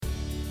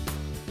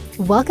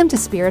Welcome to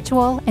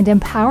Spiritual and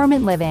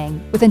Empowerment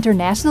Living with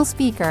international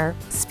speaker,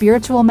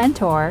 spiritual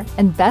mentor,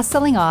 and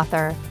best-selling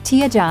author,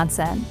 Tia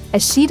Johnson,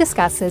 as she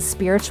discusses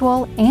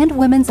spiritual and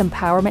women's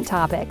empowerment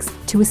topics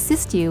to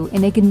assist you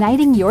in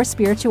igniting your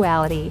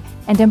spirituality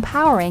and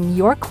empowering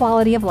your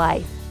quality of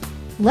life.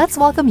 Let's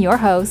welcome your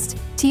host,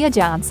 Tia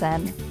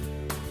Johnson.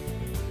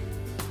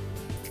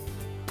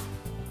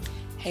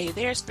 Hey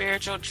there,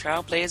 spiritual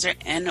trailblazer,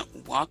 and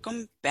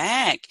welcome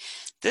back.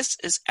 This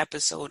is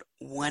episode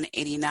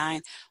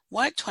 189,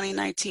 what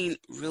 2019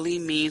 really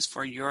means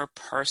for your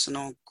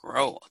personal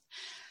growth.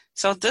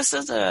 So this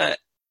is a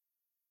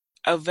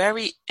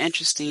very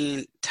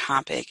interesting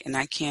topic, and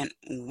I can't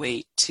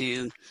wait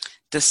to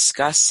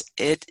discuss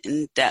it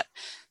in depth.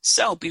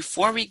 So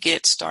before we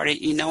get started,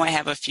 I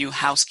have a few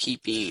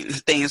housekeeping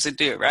things to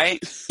do,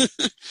 right?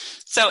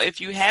 So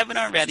if you haven't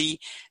already,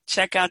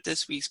 check out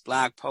this week's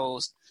blog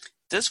post.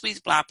 This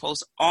week's blog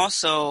post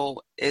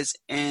also is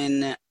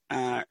in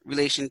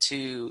relation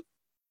to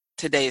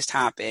today's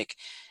topic,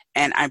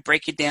 and I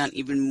break it down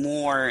even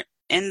more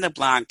in the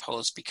blog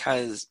post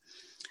because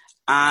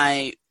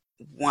I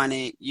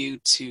wanted you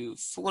to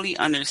fully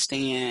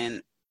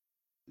understand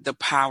the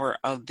power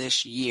of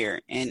this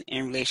year in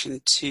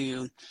relation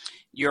to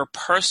your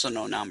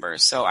personal number.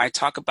 So I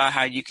talk about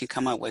how you can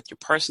come up with your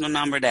personal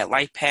number, that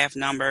life path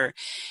number,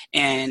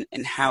 and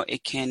how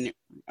it can,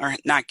 or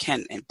not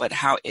can, but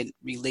how it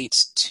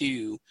relates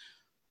to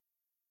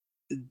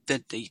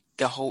the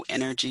whole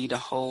energy, the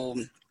whole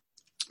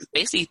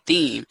basically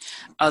theme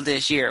of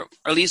this year,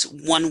 or at least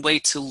one way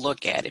to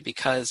look at it,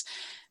 because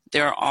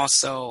there are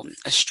also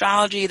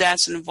astrology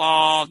that's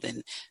involved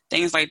and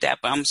things like that,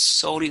 but I'm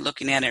solely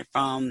looking at it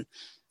from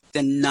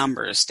the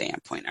numbers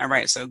standpoint. All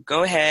right, so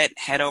go ahead,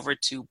 head over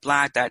to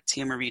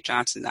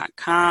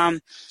blog.tiamariejohnson.com.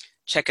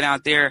 Check it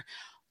out there.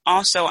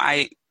 Also,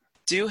 I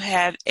do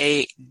have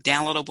a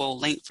downloadable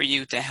link for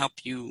you to help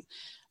you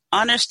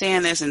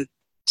understand this and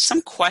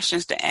some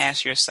questions to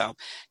ask yourself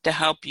to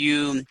help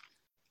you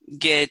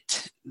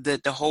get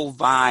the whole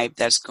vibe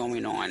that's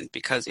going on.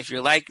 Because if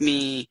you're like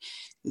me,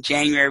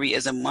 January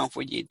is a month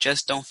where you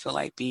just don't feel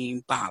like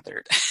being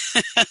bothered.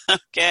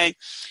 Okay,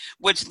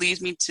 which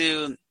leads me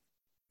to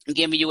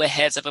giving you a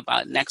heads up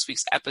about next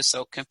week's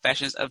episode,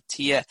 Confessions of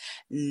Tia,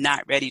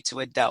 Not Ready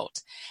to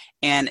Adult.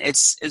 And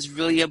it's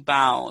really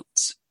about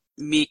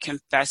me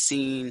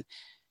confessing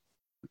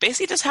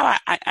basically just how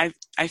I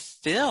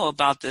feel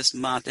about this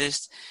month.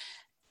 It's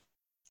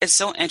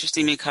so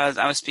interesting because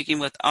I was speaking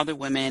with other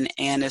women,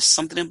 and there's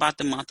something about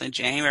the month of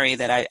January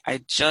that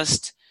I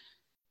just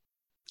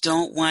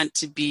don't want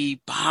to be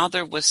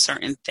bothered with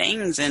certain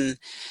things. And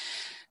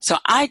so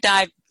I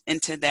dive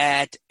into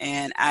that,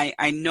 and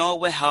I know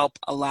it would help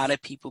a lot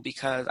of people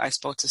because I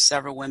spoke to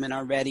several women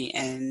already,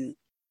 and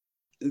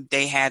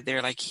they had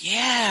their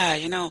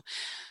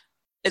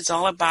it's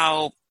all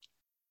about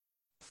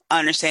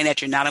understanding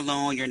that you're not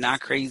alone, you're not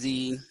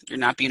crazy, you're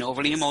not being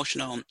overly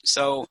emotional.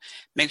 So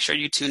make sure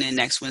you tune in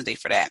next Wednesday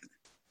for that.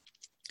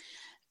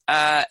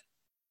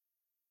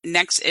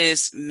 Next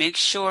is make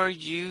sure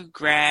you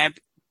grab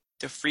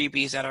the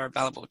freebies that are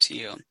available to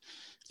you.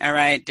 All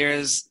right,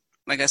 there's,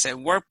 like I said,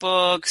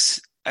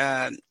 workbooks,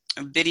 a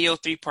video,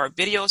 3-part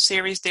video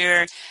series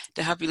there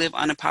to help you live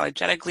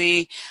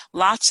unapologetically.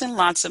 Lots and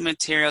lots of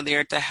material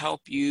there to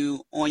help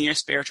you on your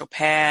spiritual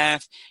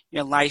path,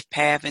 your life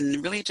path,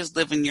 and really just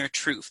living your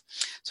truth.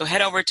 So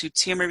head over to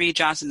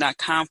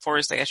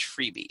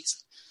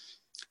tiamariejohnson.com/freebies.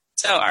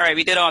 So, all right,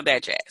 we did all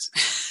that jazz.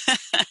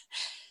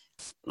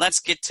 Let's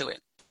get to it.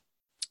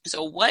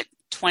 So what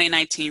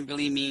 2019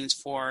 really means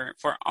for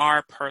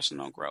our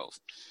personal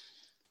growth?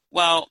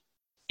 Well,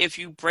 if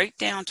you break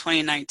down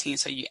 2019,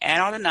 so you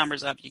add all the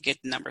numbers up, you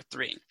get the number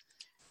 3.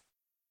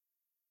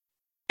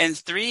 And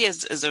 3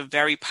 is a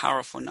very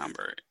powerful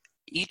number.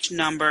 Each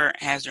number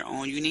has their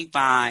own unique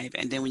vibe,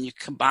 and then when you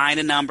combine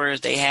the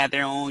numbers, they have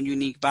their own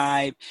unique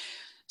vibe.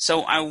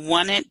 So I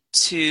wanted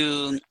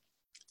to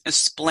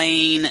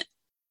explain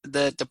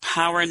the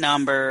power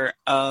number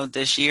of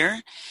this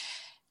year,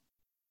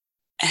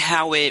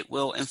 how it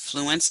will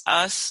influence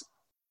us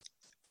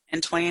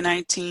in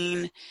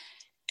 2019,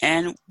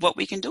 and what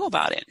we can do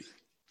about it.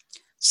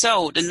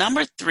 So the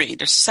number 3,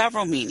 there's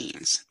several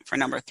meanings for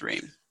number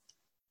 3.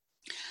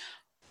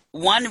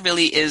 One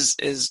really is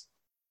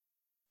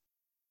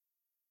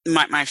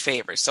my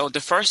favorite. So the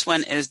first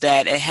one is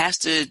that it has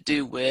to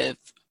do with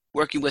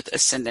working with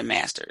ascended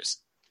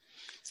masters.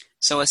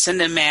 So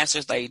ascended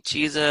masters like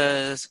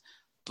Jesus,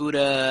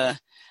 Buddha,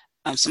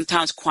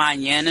 sometimes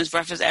Kuan Yin is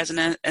referenced as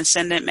an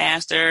ascended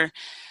master.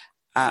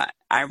 I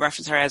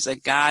reference her as a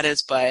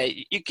goddess, but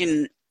you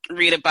can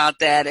read about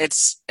that.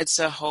 It's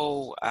a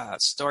whole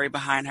story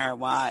behind her,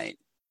 why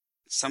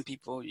some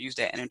people use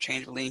that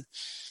interchangeably.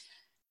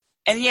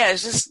 And yeah,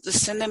 it's just the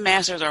ascended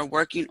masters are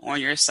working on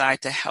your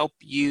side to help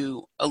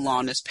you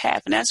along this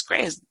path, and that's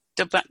great. It's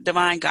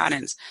divine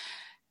guidance.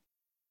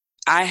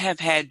 I have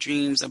had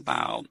dreams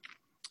about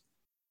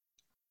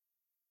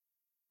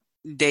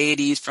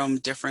deities from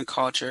different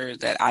cultures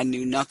that I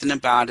knew nothing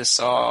about. I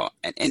saw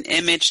an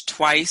image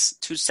twice,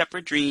 2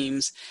 separate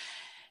dreams,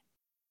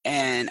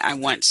 and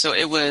so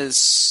it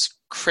was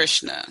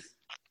Krishna.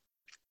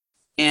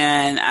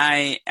 And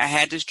I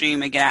had this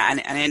dream again.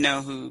 I didn't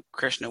know who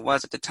Krishna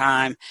was at the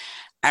time.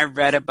 I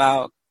read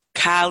about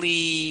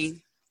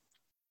Kali,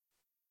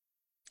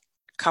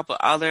 a couple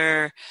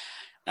other,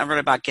 I read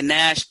about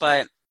Ganesh,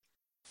 but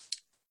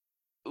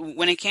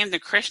when it came to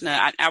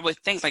Krishna, I would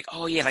think like,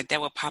 oh yeah, like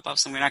that would pop up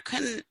somewhere. And I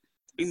couldn't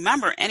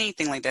remember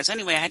anything like that. So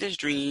anyway, I had this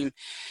dream.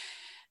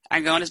 I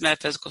go in this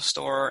metaphysical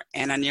store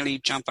and I nearly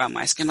jump out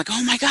my skin. I'm like,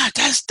 oh my God,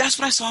 that's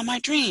what I saw in my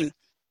dream.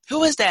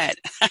 Who is that?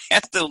 I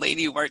asked the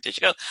lady who worked there.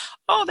 She goes,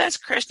 oh, that's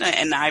Krishna.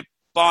 And I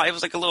bought, it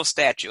was like a little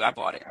statue. I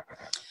bought it.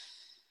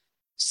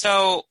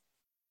 So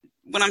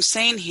what I'm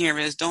saying here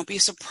is don't be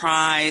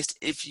surprised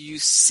if you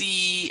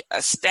see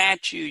a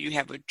statue, you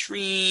have a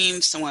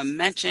dream, someone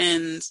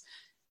mentions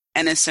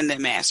an ascended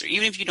master.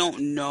 Even if you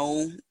don't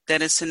know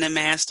that ascended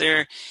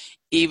master,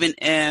 even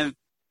if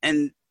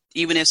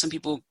some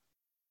people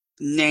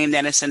name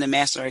that ascended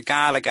master a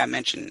god, like I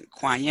mentioned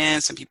Kuan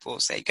Yin, some people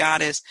say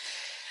goddess,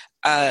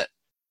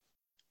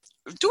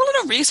 do a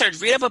little research,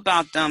 read up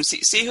about them,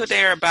 see who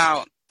they're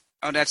about.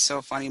 Oh, that's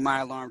so funny. My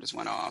alarm just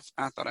went off.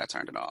 I thought I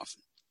turned it off.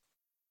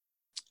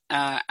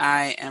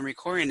 I am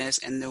recording this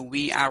in the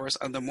wee hours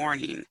of the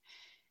morning.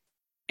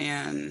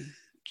 And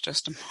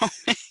just a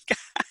moment,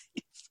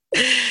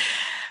 guys.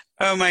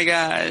 Oh my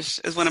gosh.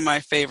 It's one of my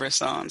favorite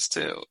songs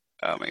too.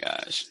 Oh my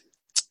gosh.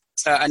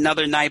 It's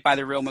Another Night by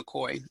the Real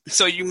McCoy.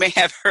 So you may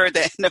have heard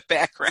that in the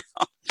background.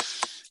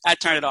 I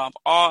turned it off.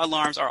 All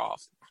alarms are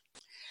off.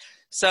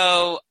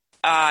 So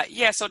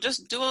so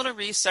just do a little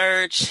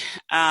research.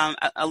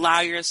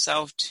 Allow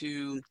yourself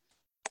to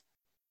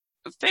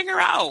figure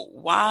out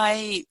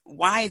why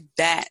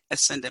that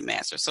ascended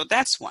master. So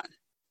that's one.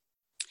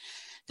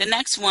 The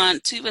next one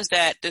too is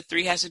that the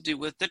 3 has to do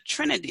with the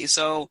Trinity.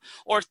 So,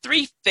 or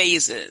 3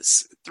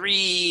 phases,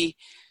 three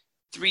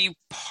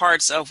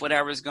parts of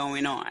whatever's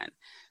going on.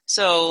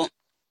 So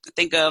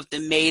think of the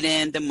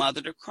maiden, the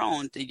mother, the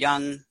crone, the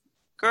young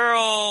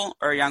girl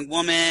or young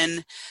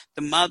woman,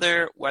 the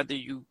mother, whether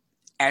you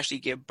actually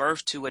give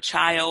birth to a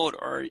child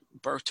or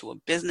birth to a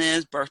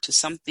business, birth to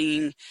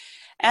something,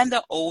 and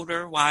the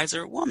older,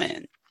 wiser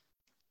woman.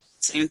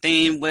 Same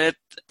thing with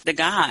the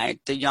guide,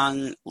 the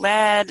young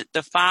lad,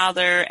 the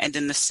father, and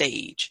then the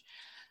sage.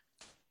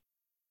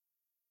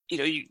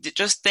 You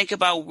just think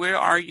about where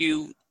are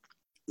you,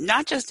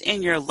 not just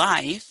in your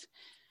life,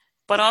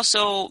 but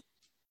also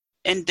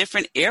in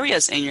different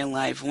areas in your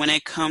life when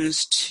it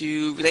comes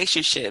to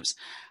relationships.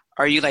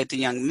 Are you like the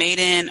young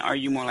maiden? Are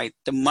you more like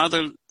the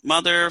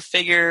mother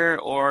figure,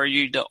 or are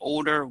you the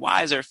older,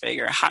 wiser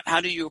figure? How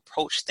do you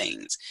approach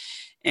things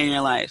in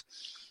your life?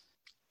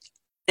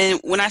 And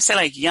when I say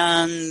like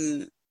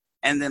young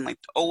and then like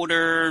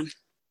older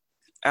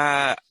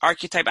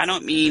archetype, I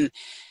don't mean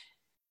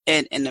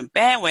in a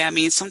bad way. I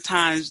mean,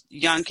 sometimes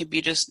young can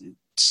be just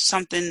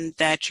something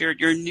that you're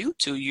new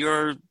to.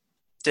 You're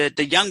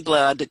the young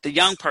blood, the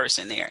young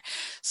person there.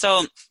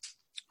 So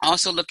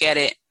also look at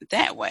it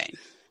that way.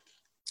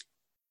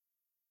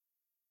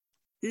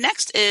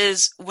 Next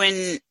is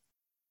when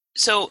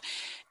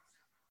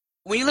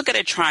you look at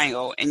a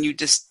triangle and you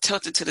just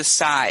tilt it to the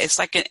side, it's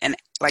like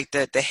like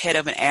the head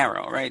of an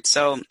arrow, right?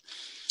 So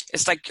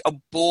it's like a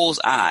bull's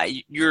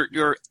eye.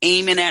 You're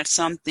aiming at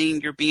something,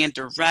 you're being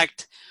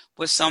direct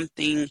with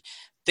something.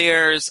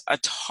 There's a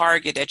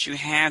target that you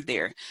have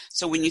there.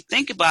 So when you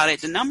think about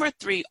it, the number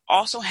 3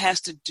 also has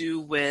to do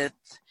with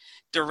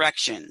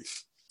direction.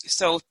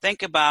 So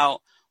think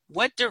about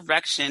what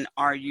direction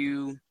are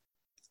you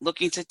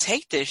looking to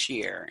take this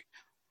year?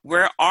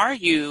 Where are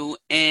you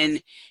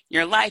in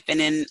your life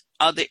and in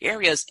other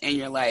areas in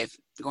your life?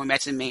 Going back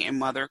to the mate and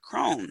mother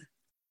crone.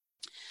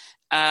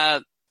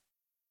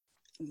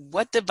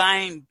 What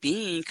divine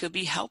being could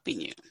be helping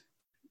you?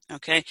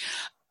 Okay.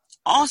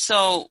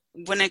 Also,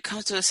 when it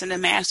comes to ascended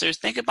masters,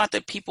 think about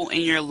the people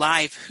in your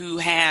life who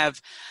have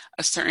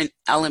a certain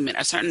element,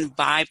 a certain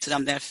vibe to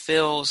them that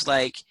feels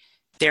like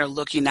they're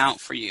looking out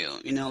for you.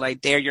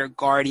 Like they're your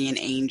guardian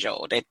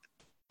angel that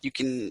you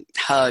can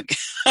hug,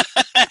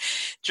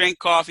 drink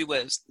coffee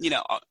with,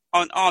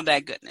 on all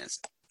that goodness.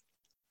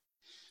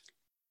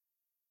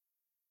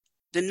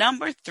 The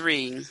number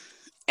 3,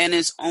 in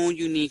its own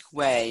unique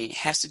way,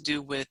 has to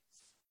do with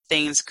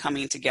things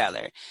coming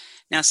together.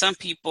 Now, some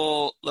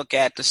people look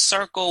at the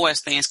circle as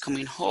things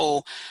coming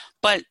whole,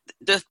 but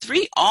the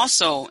 3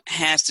 also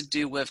has to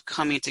do with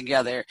coming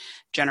together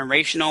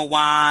generational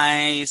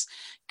wise,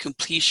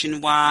 completion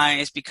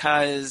wise,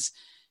 because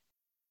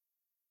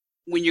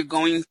when you're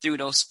going through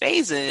those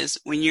phases,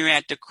 when you're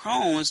at the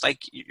crones,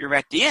 like you're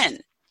at the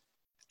end.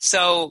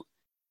 So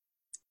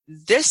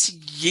this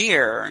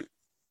year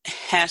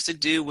has to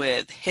do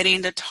with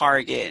hitting the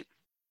target,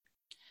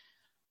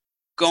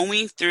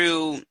 going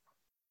through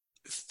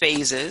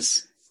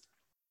phases,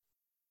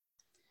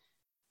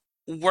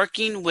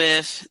 working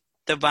with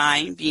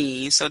divine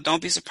beings. So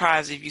don't be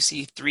surprised if you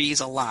see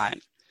 3s a lot.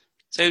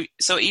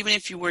 So even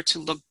if you were to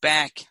look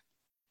back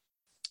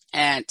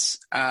at,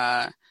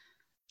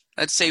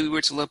 let's say we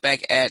were to look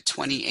back at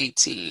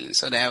 2018.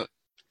 So that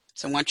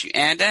So once you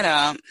add that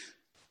up,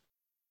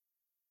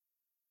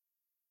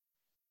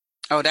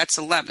 oh, that's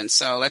 11.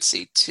 So let's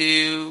see,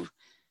 2,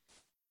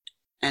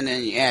 and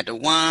then you add the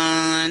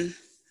 1.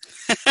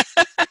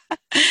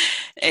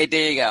 Hey,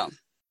 there you go.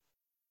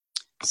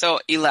 So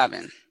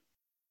 11.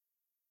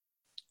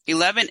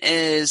 11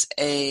 is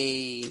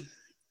a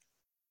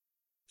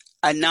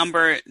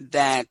number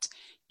that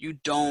you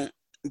don't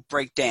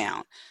break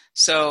down.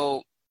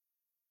 So,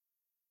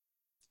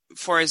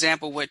 for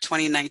example, with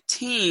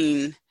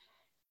 2019,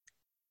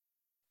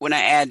 when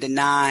I add the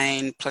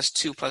 9 plus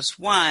 2 plus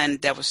 1,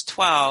 that was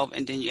 12,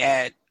 and then you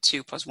add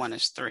 2 plus 1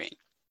 is 3.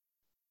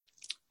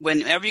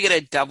 Whenever you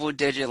get a double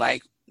digit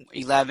like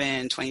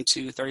 11,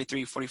 22,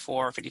 33,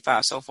 44,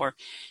 55, so forth,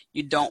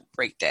 you don't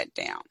break that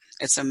down.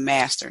 It's a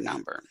master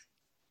number.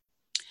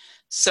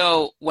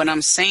 So what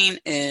I'm saying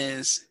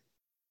is,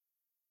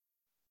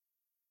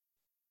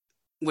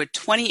 with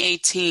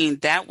 2018,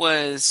 that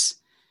was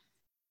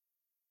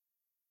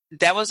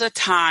a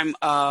time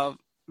of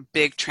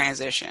big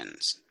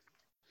transitions.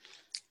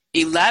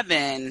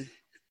 11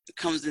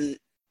 comes in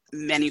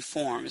many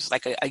forms,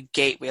 like a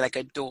gateway, like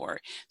a door.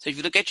 So if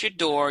you look at your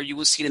door, you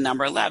will see the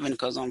number 11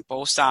 because on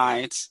both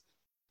sides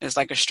it's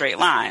like a straight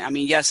line. I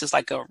mean, yes, it's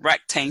like a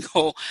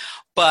rectangle,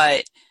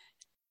 but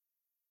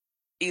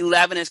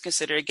 11 is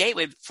considered a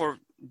gateway for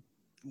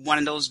one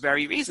of those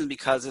very reasons,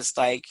 because it's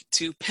like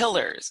two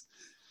pillars.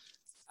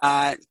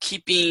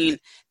 Keeping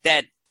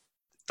that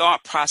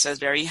thought process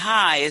very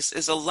high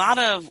is a lot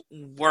of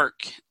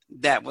work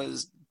that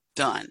was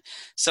done.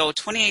 So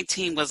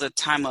 2018 was a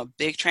time of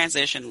big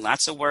transition,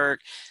 lots of work,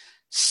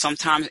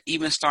 sometimes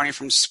even starting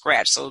from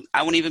scratch. So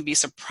I wouldn't even be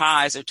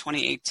surprised if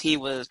 2018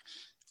 was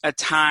a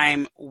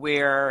time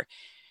where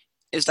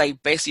it's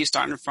like basically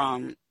starting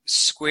from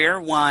square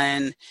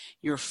one,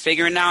 you're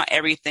figuring out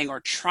everything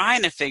or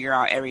trying to figure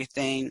out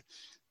everything,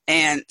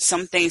 and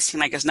some things seem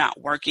like it's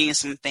not working, and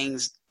some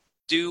things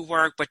do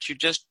work, but you're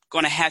just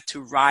going to have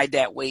to ride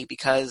that wave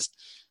because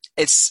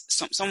it's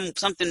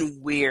something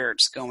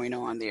weird's going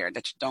on there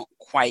that you don't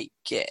quite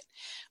get.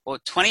 Well,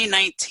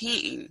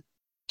 2019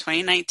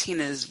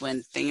 is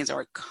when things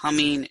are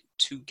coming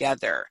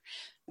together,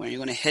 when you're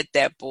going to hit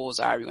that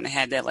bullseye. You're going to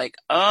have that like,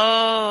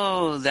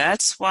 oh,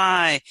 that's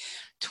why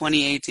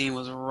 2018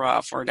 was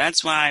rough, or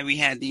that's why we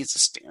had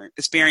these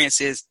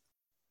experiences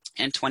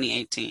in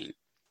 2018.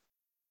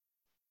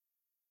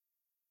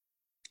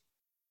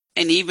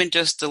 And even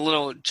just a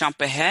little jump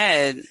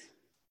ahead,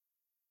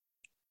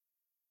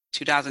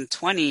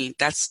 2020,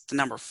 that's the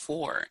number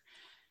 4.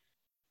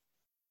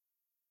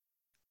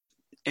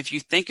 If you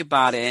think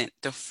about it,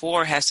 the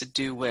 4 has to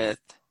do with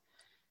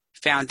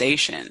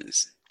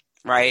foundations,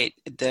 right?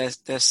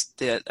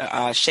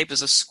 The shape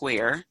is a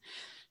square,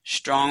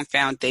 strong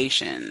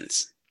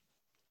foundations.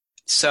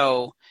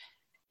 So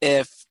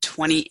if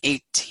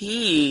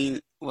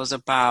 2018 was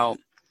about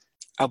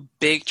a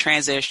big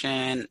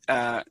transition,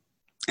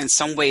 in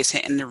some ways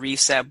hitting the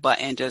reset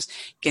button, just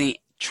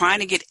trying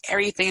to get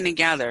everything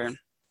together,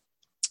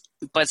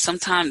 but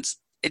sometimes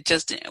it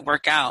just didn't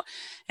work out.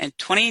 And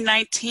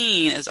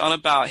 2019 is all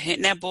about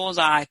hitting that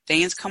bullseye,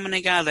 things coming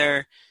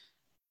together,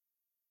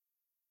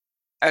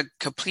 a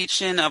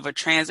completion of a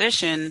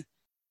transition,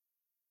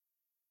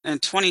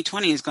 and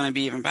 2020 is going to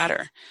be even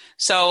better.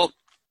 So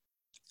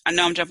I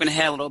know I'm jumping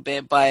ahead a little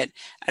bit, but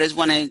I just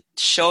want to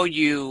show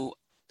you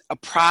a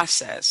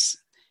process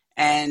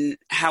and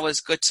how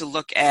it's good to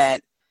look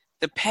at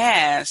the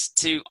past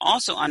to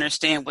also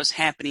understand what's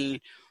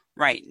happening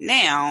right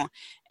now,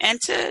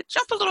 and to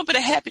jump a little bit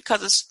ahead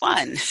because it's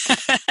fun.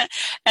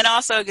 And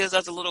also it gives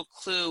us a little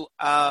clue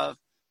of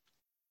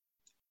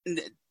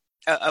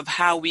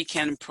how we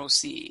can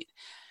proceed.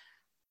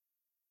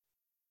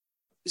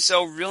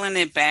 So reeling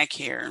it back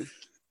here,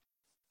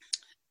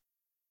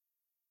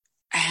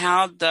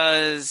 how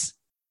does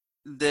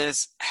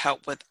this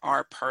help with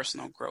our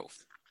personal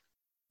growth?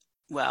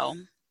 Well,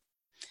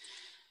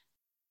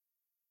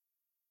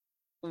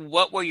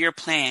 what were your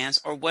plans,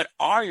 or what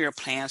are your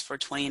plans for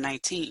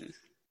 2019?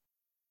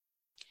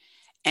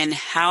 And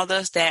how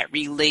does that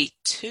relate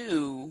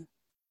to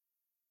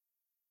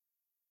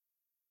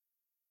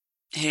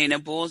hitting a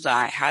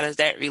bullseye? How does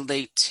that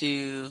relate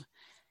to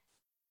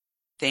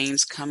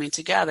things coming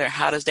together?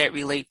 How does that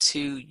relate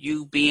to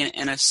you being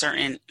in a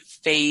certain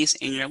phase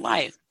in your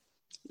life?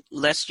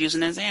 Let's use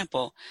an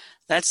example.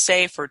 Let's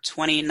say for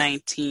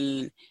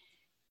 2019,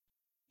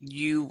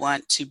 you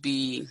want to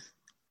be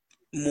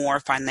more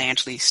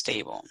financially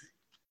stable.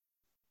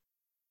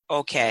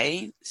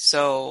 Okay,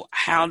 so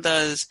how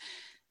does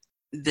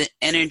the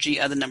energy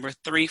of the number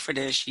 3 for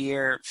this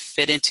year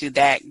fit into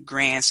that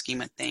grand scheme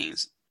of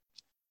things?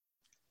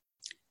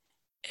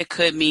 It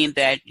could mean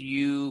that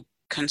you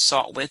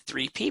consult with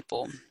 3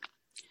 people.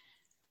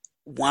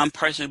 One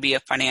person would be a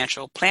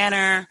financial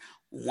planner,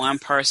 one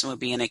person would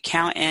be an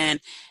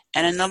accountant,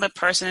 and another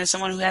person is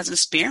someone who has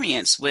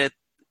experience with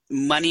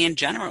money in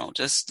general,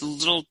 just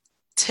little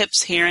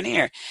tips here and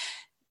there.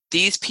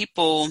 These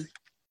people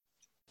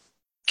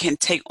can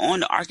take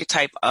on the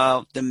archetype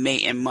of the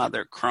mate and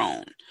mother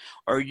crone,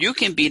 or you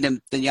can be the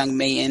young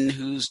maiden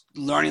who's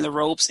learning the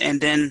ropes, and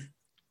then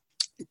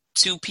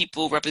two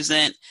people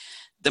represent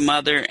the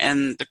mother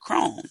and the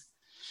crone.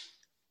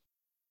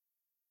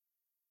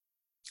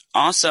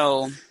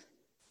 Also,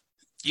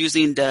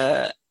 using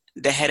the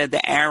head of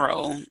the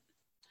arrow,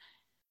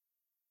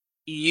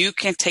 you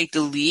can take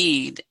the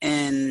lead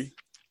in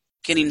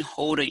getting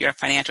hold of your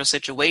financial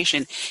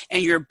situation,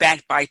 and you're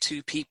backed by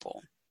two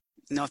people.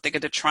 Think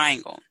of the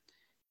triangle.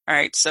 All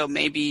right, so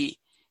maybe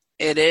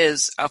it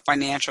is a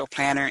financial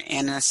planner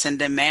and an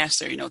ascendant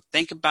master.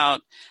 Think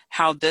about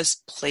how this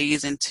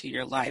plays into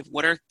your life.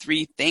 What are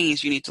 3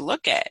 things you need to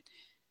look at?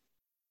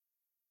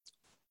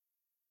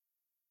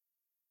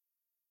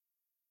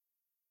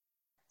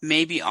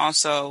 Maybe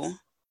also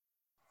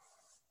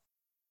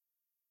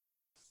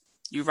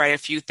you write a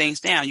few things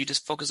down. You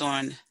just focus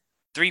on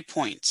 3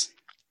 points.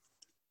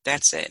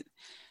 That's it.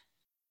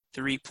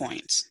 3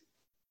 points.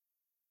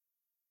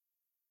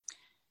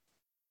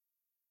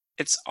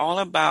 It's all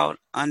about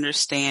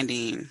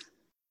understanding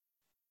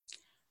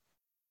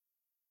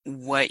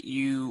what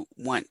you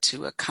want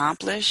to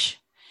accomplish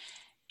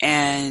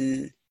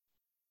and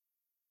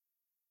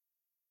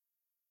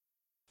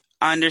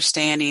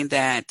understanding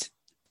that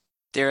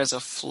there is a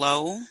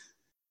flow,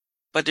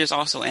 but there's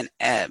also an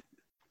ebb.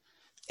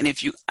 And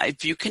if you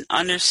can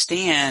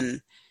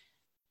understand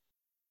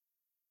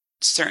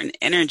certain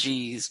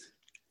energies,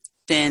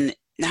 then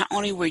not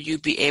only will you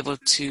be able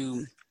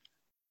to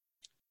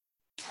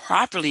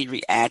properly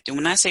react, and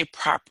when I say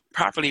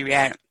properly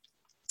react,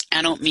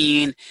 I don't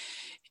mean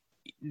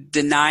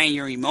denying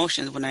your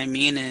emotions. What I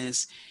mean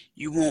is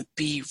you won't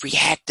be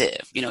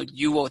reactive.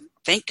 You will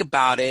think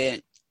about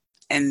it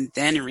and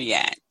then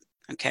react.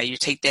 Okay, you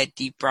take that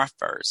deep breath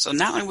first. So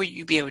not only will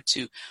you be able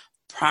to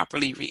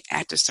properly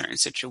react to certain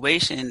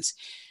situations,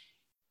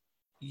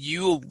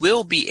 you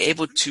will be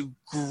able to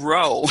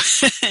grow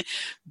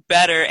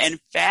better and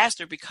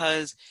faster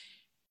because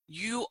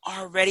you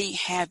already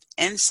have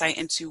insight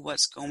into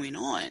what's going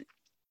on.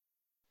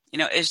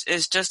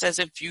 It's just as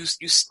if you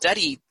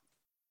studied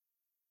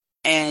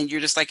and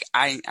you're just like,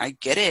 I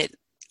get it.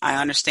 I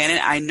understand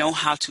it. I know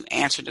how to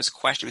answer this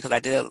question because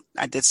I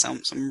did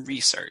some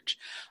research.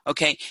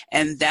 Okay.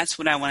 And that's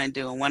what I want to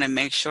do. I want to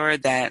make sure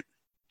that,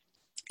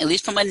 at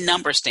least from a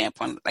number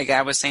standpoint, like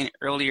I was saying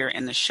earlier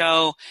in the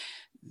show,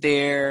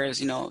 there's,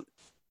 an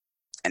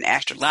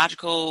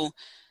astrological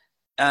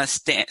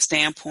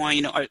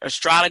standpoint,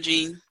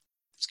 astrology,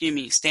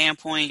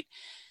 standpoint.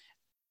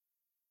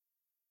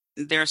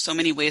 There are so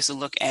many ways to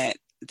look at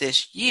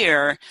this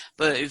year,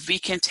 but if we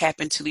can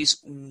tap into at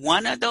least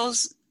one of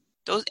those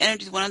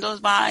energies, one of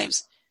those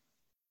vibes,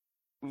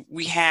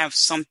 we have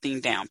something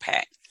down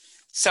pat.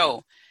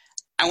 So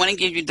I want to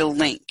give you the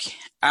link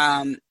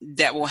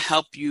that will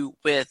help you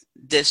with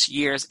this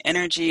year's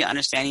energy,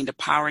 understanding the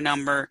power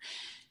number,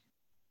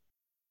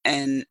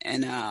 and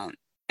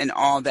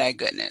all that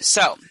goodness.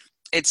 So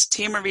it's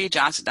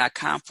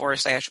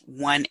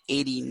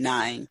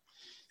TiaMarieJohnson.com/189,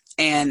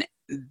 and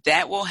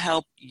that will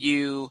help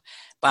you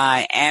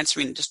by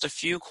answering just a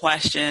few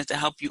questions to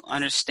help you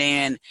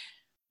understand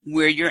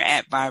where you're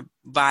at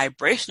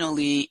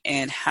vibrationally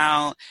and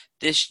how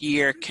this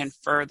year can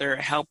further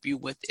help you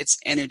with its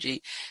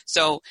energy.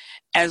 So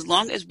as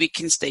long as we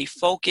can stay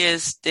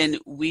focused, then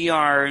we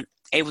are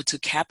able to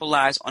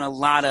capitalize on a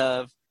lot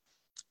of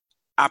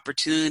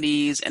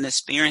opportunities and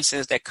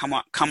experiences that come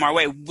our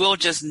way. We'll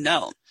just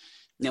know.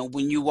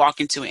 When you walk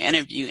into an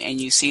interview and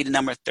you see the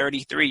number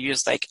 33, you're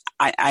just like,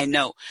 I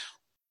know.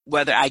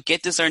 Whether I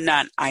get this or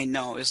not, I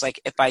know. It's like,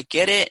 if I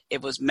get it,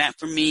 it was meant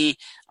for me.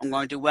 I'm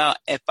going to do well.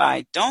 If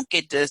I don't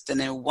get this,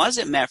 then it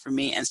wasn't meant for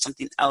me and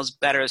something else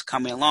better is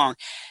coming along.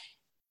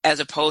 As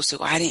opposed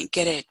to, I didn't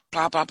get it,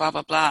 blah, blah, blah,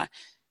 blah, blah.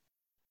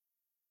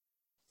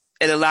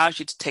 It allows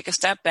you to take a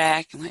step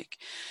back and like,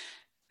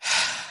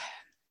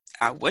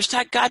 I wished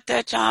I got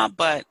that job,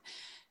 but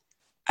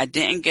I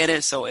didn't get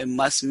it, so it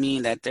must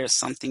mean that there's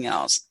something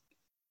else.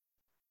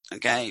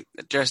 Okay,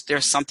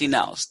 there's something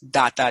else, ...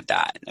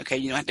 Okay,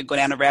 you don't have to go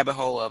down the rabbit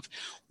hole of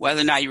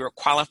whether or not you were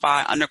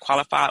qualified,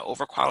 underqualified,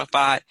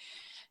 overqualified.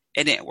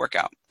 It didn't work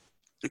out.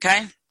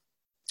 Okay,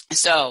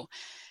 so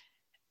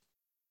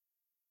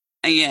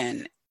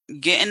again,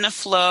 get in the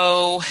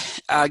flow,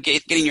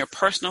 getting your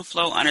personal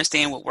flow,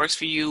 understand what works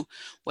for you,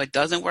 what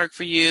doesn't work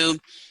for you,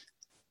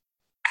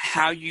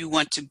 how you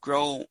want to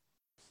grow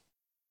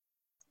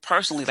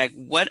personally. Like,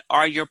 what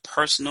are your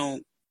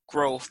personal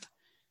growth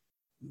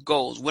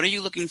goals? What are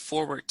you looking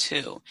forward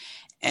to?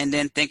 And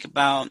then think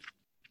about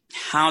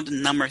how the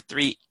number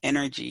 3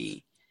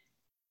 energy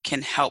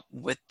can help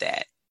with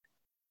that.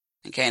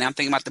 Okay, and I'm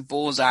thinking about the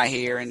bullseye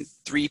here and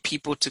 3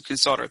 people to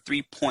consult, or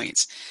 3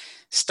 points.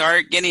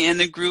 Start getting in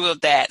the groove of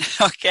that.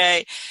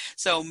 Okay,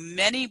 so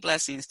many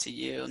blessings to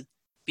you.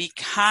 Be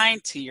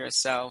kind to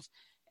yourself,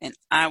 and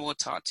I will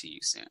talk to you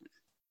soon.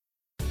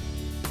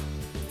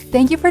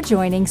 Thank you for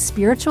joining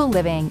Spiritual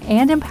Living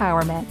and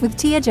Empowerment with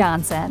Tia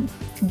Johnson.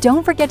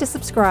 Don't forget to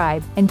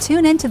subscribe and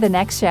tune in to the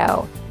next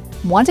show.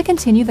 Want to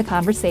continue the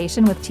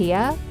conversation with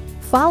Tia?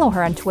 Follow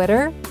her on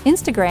Twitter,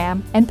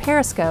 Instagram, and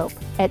Periscope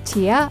at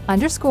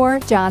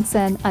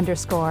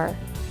Tia_Johnson_.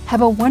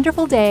 Have a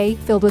wonderful day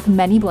filled with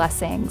many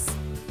blessings.